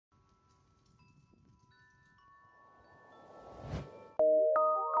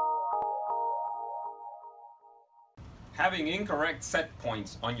Having incorrect set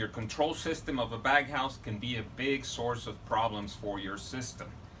points on your control system of a baghouse can be a big source of problems for your system.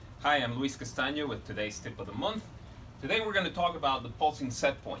 Hi, I'm Luis Castaño with today's tip of the month. Today we're going to talk about the pulsing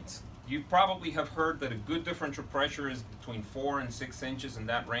set points. You probably have heard that a good differential pressure is between 4 and 6 inches, in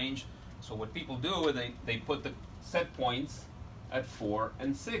that range. So what people do is they put the set points at 4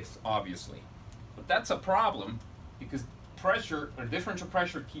 and 6, obviously. But that's a problem because pressure or differential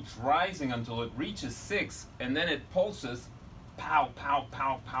pressure keeps rising until it reaches 6, and then it pulses pow, pow,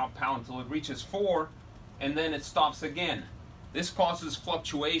 pow, pow, pow until it reaches 4, and then it stops again. This causes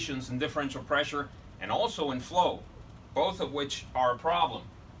fluctuations in differential pressure and also in flow, both of which are a problem.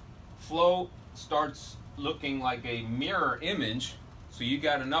 Flow starts looking like a mirror image, so you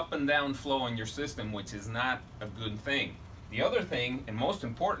got an up and down flow in your system, which is not a good thing. The other thing, and most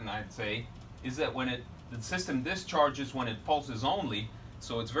important I'd say, is that when the system discharges when it pulses only,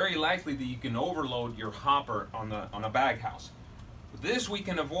 so it's very likely that you can overload your hopper on a baghouse. This we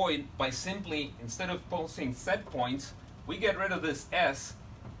can avoid by simply, instead of pulsing set points, we get rid of this S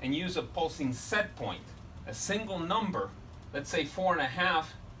and use a pulsing set point, a single number, let's say 4.5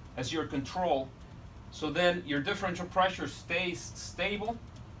 as your control, so then your differential pressure stays stable,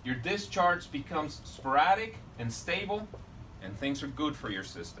 your discharge becomes sporadic and stable, and things are good for your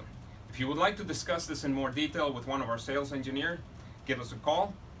system. If you would like to discuss this in more detail with one of our sales engineers, give us a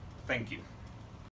call. Thank you.